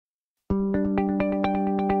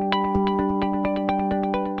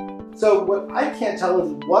So what I can't tell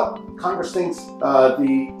is what Congress thinks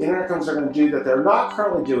the internet companies are going to do that they're not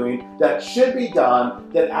currently doing, that should be done,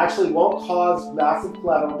 that actually won't cause massive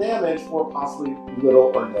collateral damage or possibly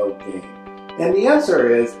little or no gain. And the answer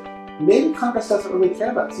is, maybe Congress doesn't really care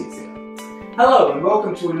about CCN. Hello and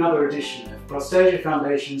welcome to another edition of Prostasia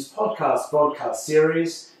Foundation's podcast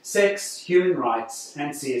series, Sex, Human Rights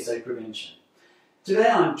and CSA Prevention. Today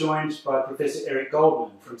I'm joined by Professor Eric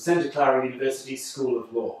Goldman from Santa Clara University School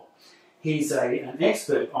of Law. He's an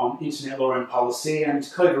expert on internet law and policy and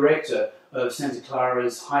co-director of Santa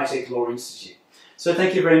Clara's High-Tech Law Institute. So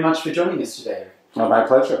thank you very much for joining us today, Eric. Oh, my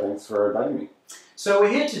pleasure. Thanks for inviting me. So we're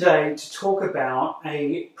here today to talk about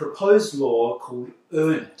a proposed law called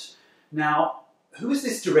Earn It. Now, who is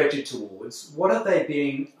this directed towards? What are they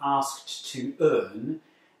being asked to earn?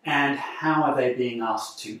 And how are they being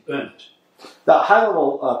asked to earn it? The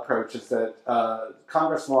high-level approach is that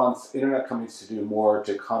Congress wants internet companies to do more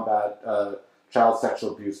to combat child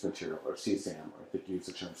sexual abuse material, or CSAM, or I think you use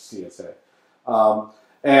the term CSA.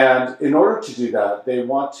 And in order to do that, they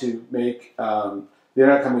want to make the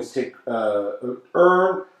internet companies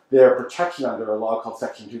earn their protection under a law called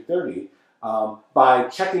Section 230 by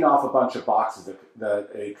checking off a bunch of boxes that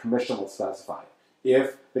a commission will specify.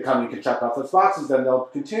 If the company can check off those boxes, then they'll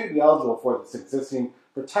continue to be eligible for this existing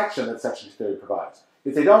protection that Section 230 provides.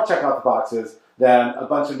 If they don't check off the boxes, then a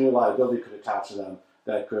bunch of new liability could attach to them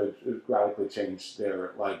that could radically change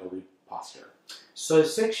their liability posture. So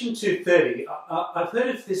Section 230, I've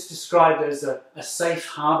heard of this described as a safe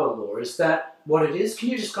harbor law. Is that what it is? Can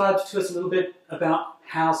you describe to us a little bit about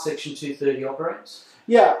how Section 230 operates?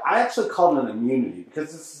 Yeah, I actually call it an immunity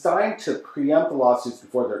because it's designed to preempt the lawsuits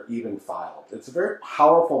before they're even filed. It's a very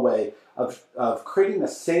powerful way of creating a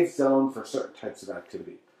safe zone for certain types of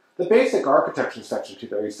activity. The basic architecture of Section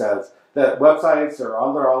 230 says that websites or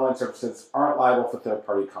other online services aren't liable for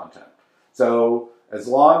third-party content. So as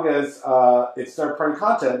long as it's third-party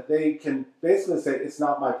content, they can basically say, it's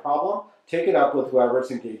not my problem, take it up with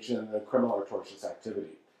whoever's engaged in the criminal or tortious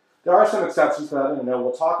activity. There are some exceptions to that, and I know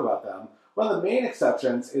we'll talk about them. One of the main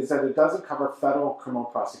exceptions is that it doesn't cover federal criminal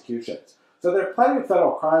prosecutions. So there are plenty of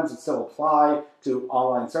federal crimes that still apply to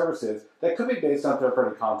online services that could be based on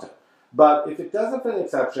third-party content. But if it doesn't fit the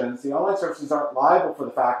exceptions, the online services aren't liable for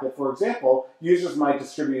the fact that, for example, users might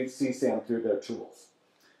distribute CSAM through their tools.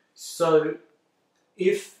 So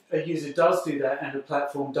if a user does do that and a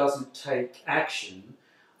platform doesn't take action,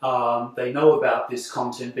 they know about this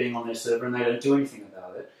content being on their server and they don't do anything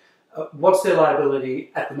about it, what's their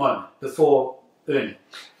liability at the moment, before earning?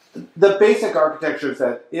 The basic architecture is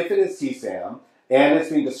that if it is CSAM and it's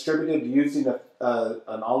being distributed using an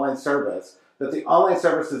online service, that the online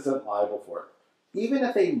service isn't liable for it, even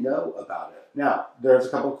if they know about it. Now, there's a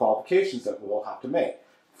couple of qualifications that we'll have to make.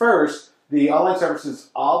 First, the online service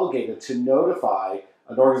is obligated to notify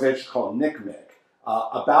an organization called NCMEC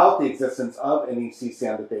about the existence of any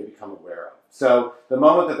CSAM that they become aware of. So the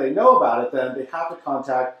moment that they know about it, then they have to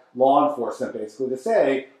contact law enforcement basically to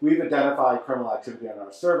say, we've identified criminal activity on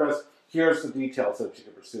our service, here's the details so that you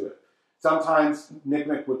can pursue it. Sometimes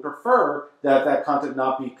NCMEC would prefer that that content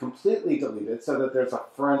not be completely deleted so that there's a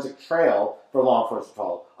forensic trail for law enforcement to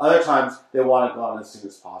follow. Other times, they want it gone as soon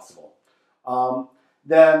as possible.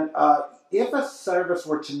 If a service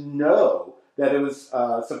were to know that it was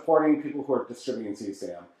supporting people who are distributing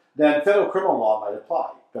CSAM, then federal criminal law might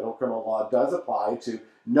apply. Federal criminal law does apply to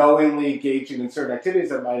knowingly engaging in certain activities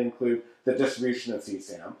that might include the distribution of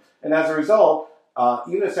CSAM. And as a result,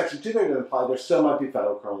 even if Section 230 doesn't apply, there still might be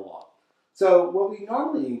federal criminal law. So what we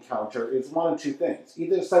normally encounter is one of two things.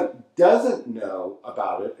 Either the site doesn't know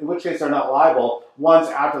about it, in which case they're not liable once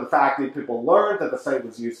after the fact that people learned that the site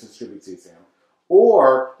was used to distribute CSAM,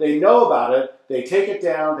 or they know about it, they take it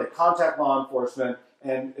down, they contact law enforcement,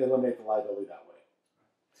 and eliminate the liability that way.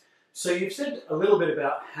 So you've said a little bit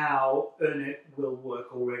about how Earn It will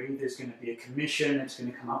work already. There's going to be a commission, it's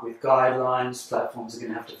going to come up with guidelines, platforms are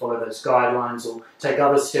going to have to follow those guidelines or take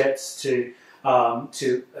other steps to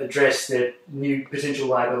address their new potential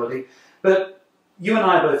liability. But you and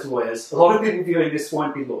I are both lawyers. A lot of people viewing this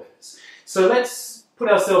won't be lawyers. So let's put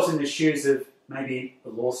ourselves in the shoes of maybe a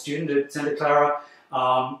law student at Santa Clara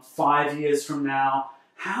 5 years from now.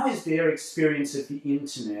 How is their experience of the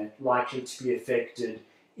internet likely to be affected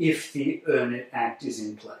if the Earn It Act is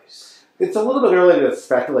in place? It's a little bit early to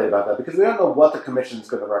speculate about that because we don't know what the commission is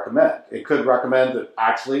going to recommend. It could recommend that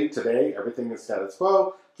actually today everything is status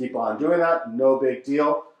quo, keep on doing that, no big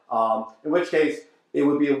deal. In which case it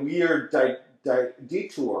would be a weird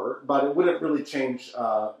detour, but it wouldn't really change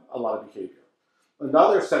a lot of behavior.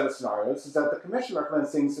 Another set of scenarios is that the commission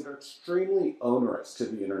recommends things that are extremely onerous to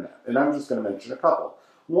the internet, and I'm just going to mention a couple.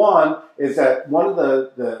 One is that one of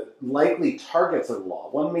the likely targets of the law,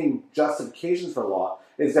 one main justifications for the law,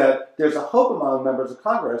 is that there's a hope among members of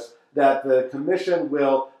Congress that the Commission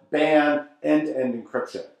will ban end-to-end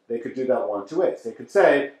encryption. They could do that one of two ways. They could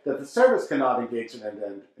say that the service cannot engage in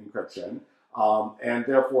end-to-end encryption, and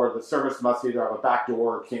therefore the service must either have a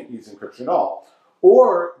backdoor or can't use encryption at all.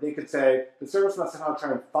 Or they could say the service must somehow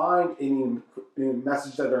try and find any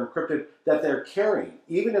messages that are encrypted that they're carrying,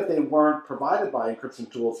 even if they weren't provided by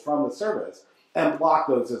encryption tools from the service, and block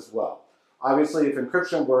those as well. Obviously, if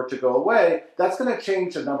encryption were to go away, that's going to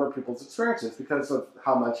change a number of people's experiences because of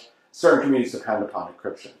how much certain communities depend upon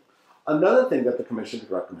encryption. Another thing that the Commission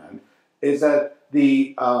could recommend is that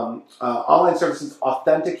the online services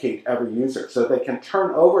authenticate every user so they can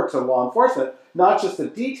turn over to law enforcement not just the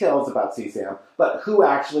details about CSAM, but who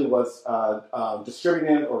actually was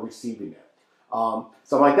distributing it or receiving it.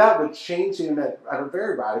 Something like that would change the internet at a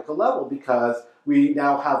very radical level because we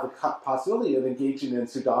now have the possibility of engaging in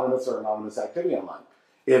pseudonymous or anonymous activity online.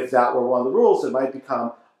 If that were one of the rules, it might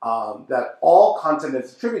become that all content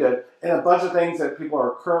is distributed, and a bunch of things that people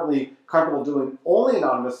are currently comfortable doing only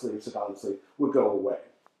anonymously or pseudonymously would go away.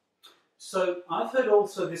 So I've heard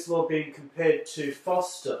also this law being compared to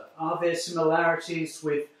FOSTA. Are there similarities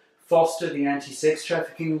with FOSTA, the anti-sex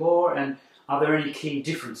trafficking law, and are there any key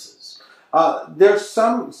differences? There's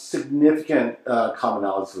some significant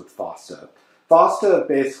commonalities with FOSTA. FOSTA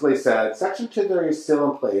basically said Section 230 is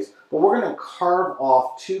still in place, but we're going to carve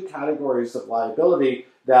off two categories of liability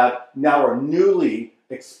that now are newly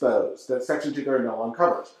exposed, that Section 230 no longer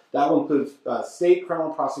covers. That will include state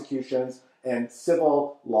criminal prosecutions and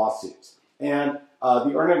civil lawsuits. And the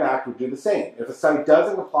Internet Act would do the same. If a site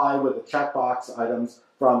doesn't comply with the checkbox items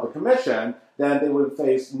from the Commission, then they would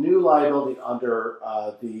face new liability under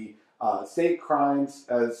the state crimes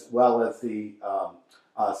as well as the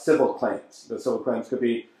civil claims. The civil claims could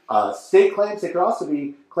be state claims. They could also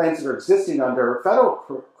be claims that are existing under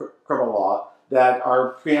federal criminal law that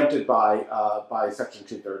are preempted by Section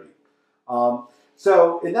 230.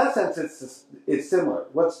 So in that sense, it's similar.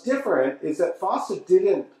 What's different is that FOSTA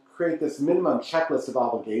didn't create this minimum checklist of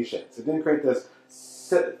obligations. It didn't create this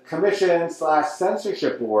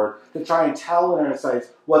commission/censorship board to try and tell internet sites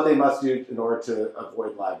what they must do in order to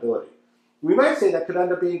avoid liability. We might say that could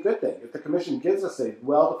end up being a good thing. If the Commission gives us a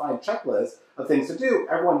well-defined checklist of things to do,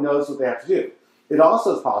 everyone knows what they have to do. It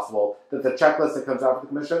also is possible that the checklist that comes out of the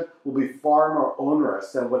Commission will be far more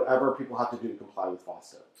onerous than whatever people have to do to comply with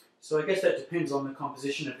FOSTA. So I guess that depends on the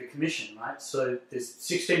composition of the Commission, right? So there's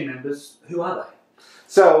 16 members. Who are they?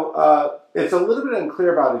 So it's a little bit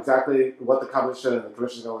unclear about exactly what the composition of the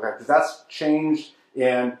Commission is going to look like, because that's changed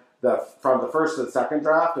from the first to the second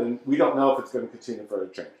draft, and we don't know if it's going to continue further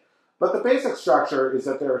change. But the basic structure is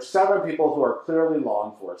that there are 7 people who are clearly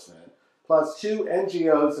law enforcement, plus 2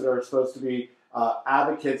 NGOs that are supposed to be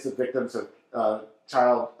advocates of victims of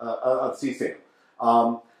CSAM.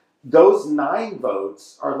 Those 9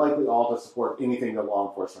 votes are likely all to support anything that law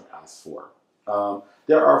enforcement asks for.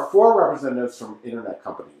 There are 4 representatives from internet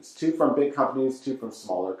companies, 2 from big companies, 2 from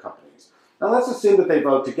smaller companies. Now let's assume that they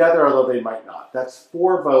vote together, although they might not. That's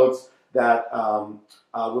 4 votes that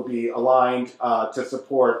will be aligned to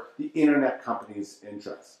support the internet company's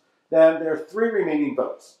interests. Then there are 3 remaining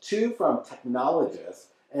votes, 2 from technologists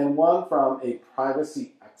and 1 from a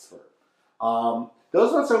privacy expert.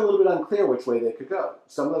 Those votes are a little bit unclear which way they could go.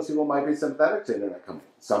 Some of those people might be sympathetic to internet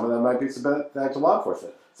companies. Some of them might be sympathetic to law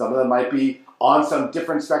enforcement. Some of them might be on some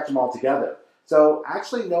different spectrum altogether. So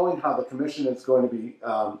actually knowing how the Commission is going to be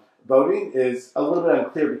voting is a little bit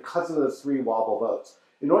unclear because of those 3 wobble votes.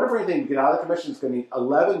 In order for anything to get out of the Commission, it's going to need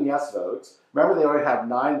 11 yes votes. Remember, they already have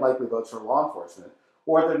 9 likely votes for law enforcement.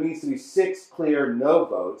 Or there needs to be 6 clear no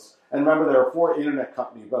votes. And remember, there are 4 internet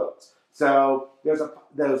company votes. So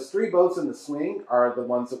those 3 votes in the swing are the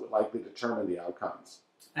ones that would likely determine the outcomes.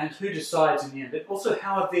 And who decides in the end? But also,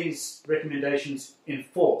 how are these recommendations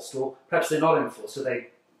enforced? Or perhaps they're not enforced. Are they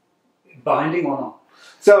binding or not?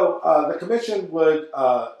 So the Commission would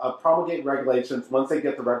promulgate regulations once they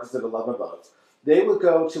get the requisite 11 votes. They would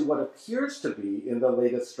go to what appears to be, in the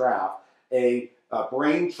latest draft, a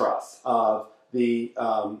brain trust of the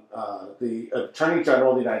Attorney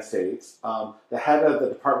General of the United States, the head of the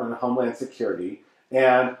Department of Homeland Security,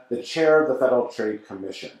 and the chair of the Federal Trade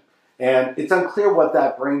Commission. And it's unclear what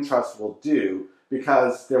that brain trust will do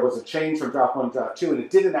because there was a change from draft 1 to draft 2, and it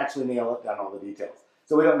didn't actually nail down all the details.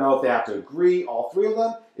 So we don't know if they have to agree, all 3 of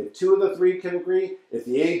them, if 2 of the 3 can agree, if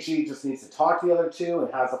the AG just needs to talk to the other 2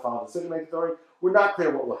 and has the final decision-making authority. We're not clear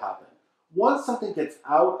what will happen. Once something gets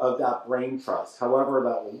out of that brain trust, however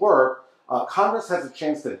that will work, Congress has a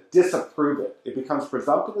chance to disapprove it. It becomes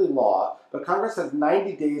presumptively law, but Congress has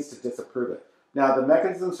 90 days to disapprove it. Now, the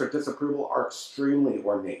mechanisms for disapproval are extremely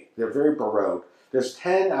ornate. They're very baroque. There's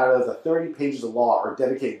 10 out of the 30 pages of law are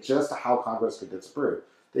dedicated just to how Congress could disapprove.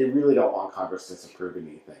 They really don't want Congress disapproving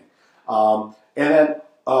anything. And then,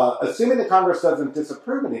 assuming that Congress doesn't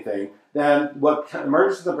disapprove anything, then what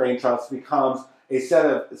emerges in the brain trust becomes a set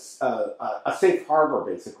of a safe harbor,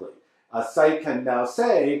 basically. A site can now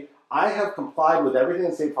say, I have complied with everything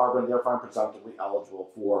in safe harbor, and therefore I'm presumptively eligible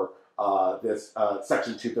for this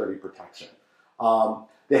Section 230 protection.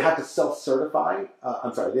 They have to self-certify,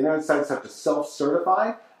 the internet sites have to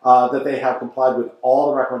self-certify that they have complied with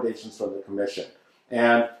all the recommendations from the commission.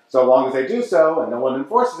 And so long as they do so, and no one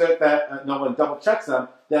enforces it, that no one double checks them,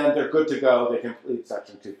 then they're good to go. They complete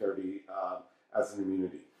Section 230 as an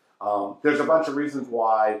immunity. There's a bunch of reasons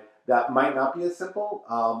why that might not be as simple.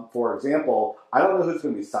 For example, I don't know who's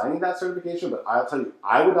going to be signing that certification, but I'll tell you,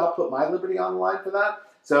 I would not put my liberty on the line for that.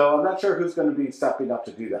 So I'm not sure who's going to be stepping up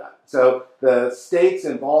to do that. So the stakes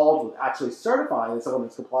involved with actually certifying that someone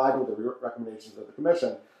has complied with the recommendations of the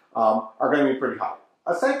commission are going to be pretty high.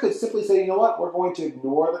 A site could simply say, you know what, we're going to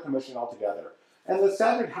ignore the commission altogether. And the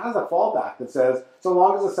statute has a fallback that says, so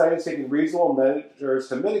long as the site is taking reasonable measures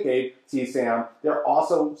to mitigate CSAM, they're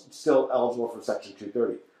also still eligible for Section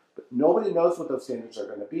 230. But nobody knows what those standards are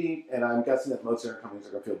going to be, and I'm guessing that most internet companies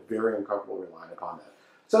are going to feel very uncomfortable relying upon that.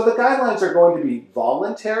 So the guidelines are going to be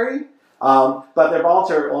voluntary, but they're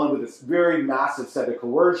voluntary only with this very massive set of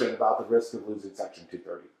coercion about the risk of losing Section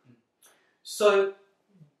 230. So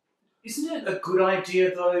isn't it a good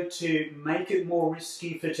idea, though, to make it more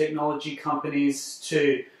risky for technology companies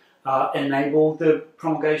to enable the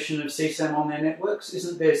promulgation of CSAM on their networks?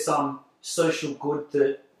 Isn't there some social good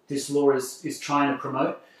that this law is trying to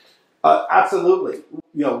promote? Absolutely.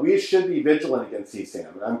 You know, we should be vigilant against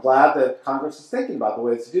CSAM, and I'm glad that Congress is thinking about the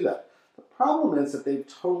ways to do that. The problem is that they've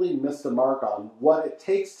totally missed the mark on what it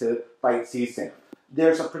takes to fight CSAM.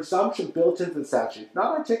 There's a presumption built into the statute,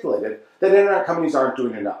 not articulated, that internet companies aren't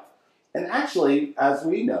doing enough. And actually, as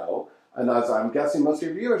we know, and as I'm guessing most of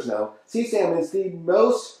your viewers know, CSAM is the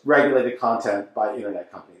most regulated content by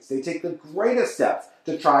internet companies. They take the greatest steps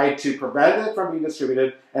to try to prevent it from being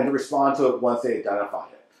distributed and to respond to it once they identify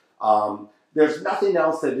it. There's nothing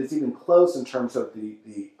else that is even close in terms of the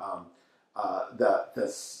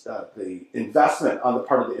investment on the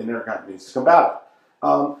part of the internet companies to combat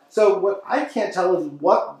it. So what I can't tell is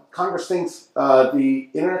what Congress thinks the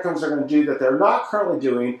internet companies are going to do that they're not currently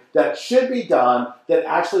doing, that should be done, that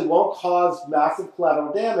actually won't cause massive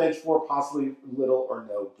collateral damage for possibly little or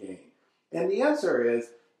no gain. And the answer is,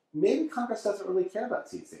 maybe Congress doesn't really care about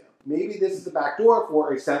CSAM. Maybe this is the backdoor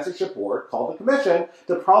for a censorship board called the Commission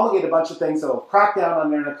to promulgate a bunch of things that will crack down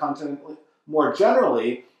on internet content more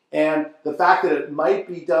generally, and the fact that it might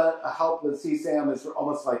be done help with CSAM is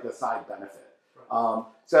almost like a side benefit.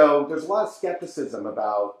 So there's a lot of skepticism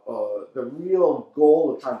about the real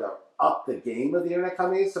goal of trying to up the game of the internet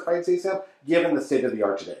companies to fight CSAM, given the state of the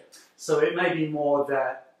art today. So it may be more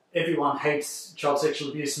that everyone hates child sexual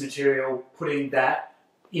abuse material, putting that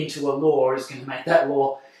into a law is going to make that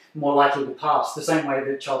law more likely to pass, the same way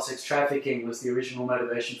that child sex trafficking was the original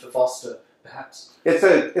motivation for Foster, perhaps.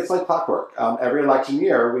 It's like clockwork. Every election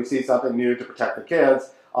year, we see something new to protect the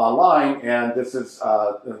kids online, and this is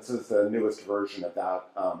the newest version of that.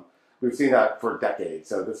 We've seen that for decades,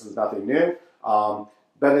 so this is nothing new.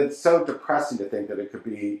 But it's so depressing to think that it could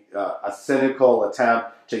be a cynical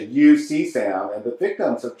attempt to use CSAM and the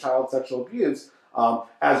victims of child sexual abuse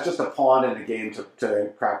as just a pawn in a game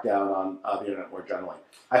to crack down on the internet more generally.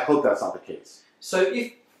 I hope that's not the case. So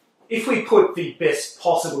if we put the best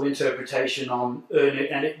possible interpretation on EarnIt,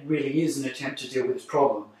 and it really is an attempt to deal with this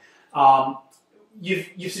problem,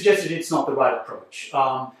 you've suggested it's not the right approach.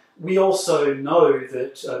 We also know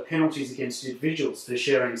that penalties against individuals for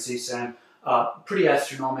sharing CSAM are pretty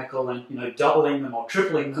astronomical, and doubling them or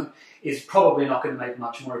tripling them is probably not going to make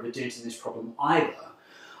much more of a dent in this problem either.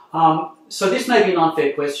 So this may be an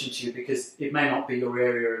unfair question to you because it may not be your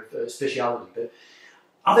area of speciality, but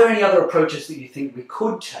are there any other approaches that you think we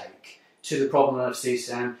could take to the problem of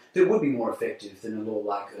CSAM that would be more effective than a law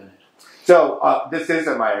like EarnIt? So this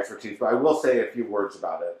isn't my expertise, but I will say a few words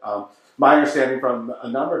about it. My understanding from a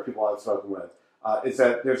number of people I've spoken with is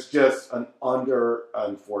that there's just an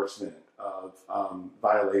under-enforcement of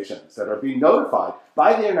violations that are being notified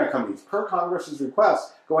by the internet companies per Congress's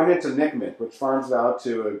request going into NCMEC, which farms out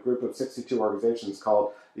to a group of 62 organizations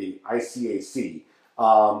called the ICAC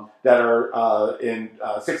that are in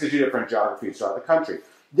 62 different geographies throughout the country.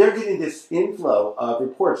 They're getting this inflow of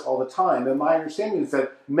reports all the time, and my understanding is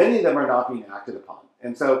that many of them are not being acted upon.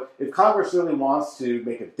 And so if Congress really wants to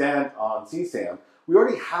make a dent on CSAM, we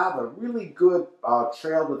already have a really good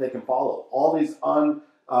trail that they can follow. All these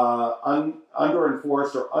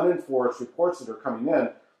under-enforced or unenforced reports that are coming in,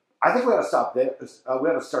 I think we ought to stop there. We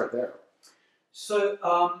ought to start there. So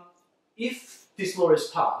if this law is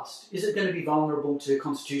passed, is it going to be vulnerable to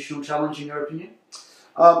constitutional challenge, in your opinion?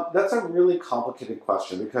 That's a really complicated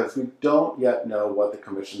question because we don't yet know what the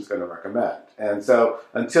Commission is going to recommend. And so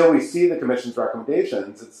until we see the Commission's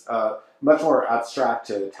recommendations, it's much more abstract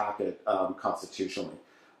to attack it constitutionally.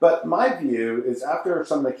 But my view is after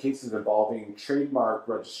some of the cases involving trademark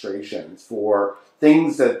registrations for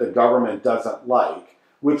things that the government doesn't like,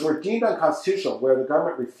 which were deemed unconstitutional, where the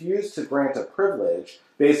government refused to grant a privilege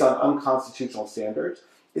based on unconstitutional standards,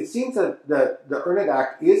 it seems that the Earn It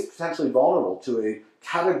Act is potentially vulnerable to a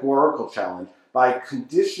categorical challenge by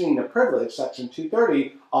conditioning a privilege, Section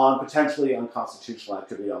 230, on potentially unconstitutional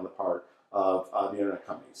activity on the part of the internet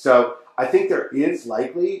companies. So I think there is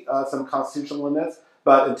likely some constitutional limits,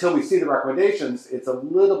 but until we see the recommendations, it's a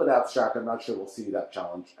little bit abstract. I'm not sure we'll see that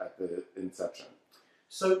challenge at the inception.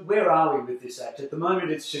 So where are we with this act? At the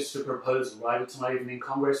moment, it's just a proposal, right? It's not even in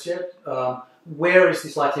Congress yet. Where is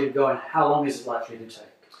this likely to go, and how long is it likely to take?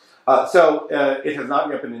 It has not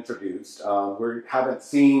yet been introduced. We haven't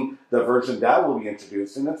seen the version that will be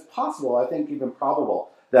introduced, and it's possible, I think even probable,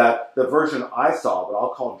 that the version I saw, what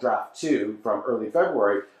I'll call Draft 2 from early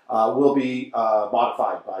February, will be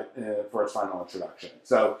modified for its final introduction.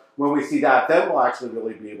 So when we see that, then we'll actually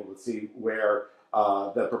really be able to see where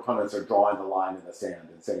the proponents are drawing the line in the sand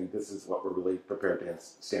and saying this is what we're really prepared to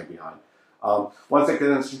stand behind. Once it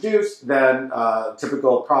gets introduced, then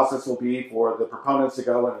typical process will be for the proponents to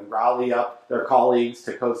go in and rally up their colleagues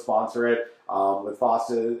to co-sponsor it. With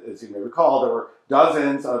FOSTA, as you may recall, there were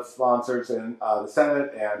dozens of sponsors in the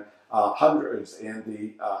Senate and hundreds in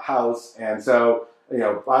the House. And so,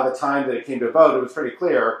 by the time that it came to a vote, it was pretty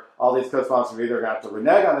clear all these co-sponsors were either going to have to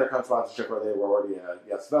renege on their co-sponsorship or they were already a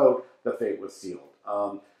yes vote. The fate was sealed.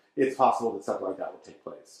 It's possible that something like that will take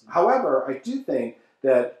place. However, I do think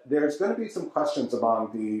that there's going to be some questions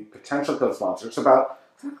among the potential co-sponsors about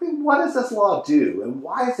exactly what does this law do and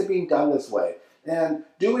why is it being done this way? And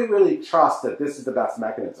do we really trust that this is the best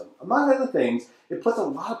mechanism? Among other things, it puts a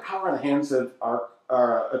lot of power in the hands of our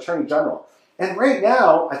Attorney General. And right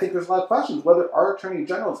now, I think there's a lot of questions whether our Attorney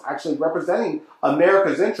General is actually representing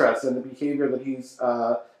America's interests in the behavior that he's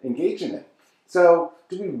engaging in. So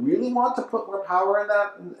do we really want to put more power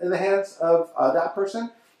in the hands of that person?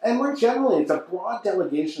 And more generally, it's a broad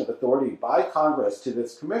delegation of authority by Congress to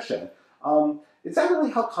this commission. Is that really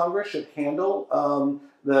how Congress should handle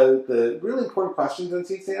the really important questions in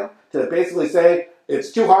CSAM? To basically say,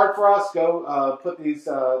 it's too hard for us, go put these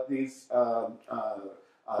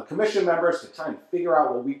commission members to try and figure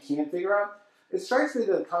out what we can't figure out? It strikes me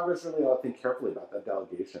that Congress really ought to think carefully about that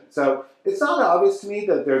delegation. So it's not obvious to me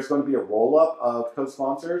that there's going to be a roll-up of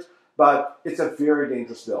co-sponsors, but it's a very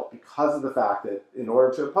dangerous bill because of the fact that in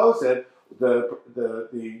order to oppose it, the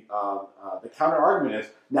counter argument is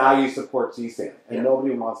now you support CSAM, and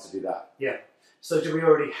nobody wants to do that. Yeah. So do we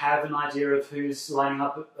already have an idea of who's lining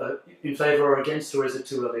up in favor or against, or is it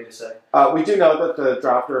too early to say? We do know that the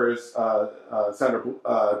drafter is Senator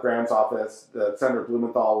Graham's office. Senator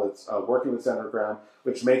Blumenthal is working with Senator Graham,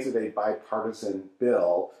 which makes it a bipartisan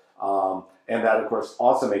bill. And that, of course,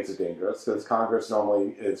 also makes it dangerous because Congress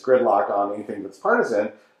normally is gridlocked on anything that's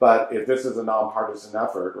partisan. But if this is a nonpartisan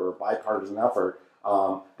effort or a bipartisan effort,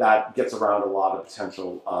 that gets around a lot of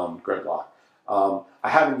potential gridlock. I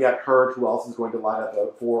haven't yet heard who else is going to line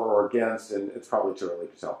up for or against, and it's probably too early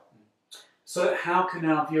to tell. So how can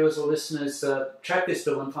our viewers or listeners track this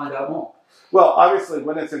bill and find out more? Well, obviously,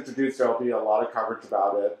 when it's introduced, there will be a lot of coverage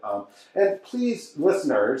about it. And please,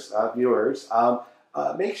 listeners, viewers,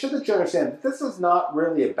 make sure that you understand that this is not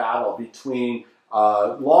really a battle between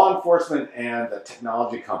law enforcement and the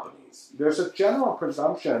technology companies. There's a general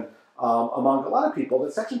presumption among a lot of people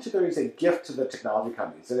that Section 230 is a gift to the technology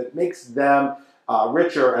companies, and it makes them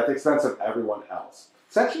richer at the expense of everyone else.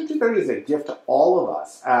 Section 230 is a gift to all of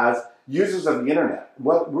us as users of the internet.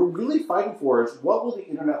 What we're really fighting for is what will the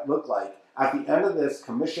internet look like at the end of this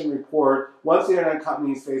commission report, once the internet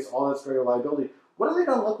companies face all this greater liability. What are they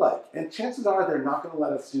going to look like? And chances are they're not going to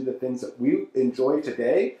let us do the things that we enjoy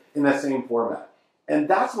today in the same format. And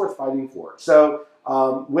that's worth fighting for. So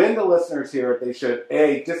when the listeners hear it, they should,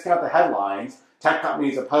 A, discount the headlines, tech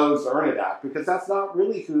companies oppose the Earn It Act, because that's not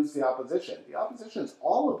really who's the opposition. The opposition is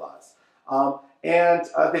all of us. And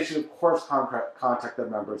they should, of course, contact their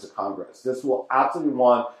members of Congress. This will absolutely be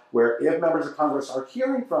one where if members of Congress are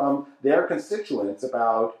hearing from their constituents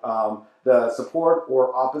about the support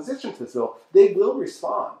or opposition to this bill, they will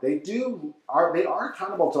respond. They are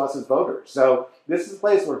accountable to us as voters. So this is a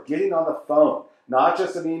place where getting on the phone, not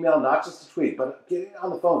just an email, not just a tweet, but getting on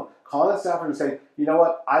the phone, calling a staffer and saying, you know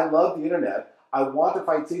what, I love the internet. I want to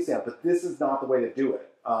fight CSAM, but this is not the way to do it.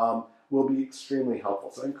 Will be extremely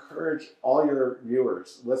helpful. So I encourage all your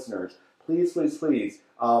viewers, listeners, please, please, please.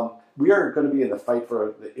 We are going to be in the fight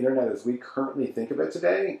for the internet as we currently think of it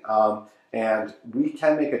today, and we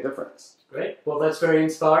can make a difference. Great. Well, that's very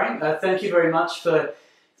inspiring. Thank you very much for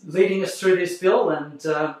leading us through this bill, and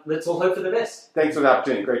let's all hope for the best. Thanks for the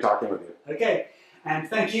opportunity. Great talking with you. Okay, and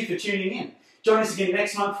thank you for tuning in. Join us again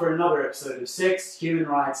next month for another episode of Sex, Human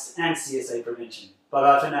Rights, and CSA Prevention.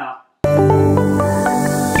 Bye-bye for now.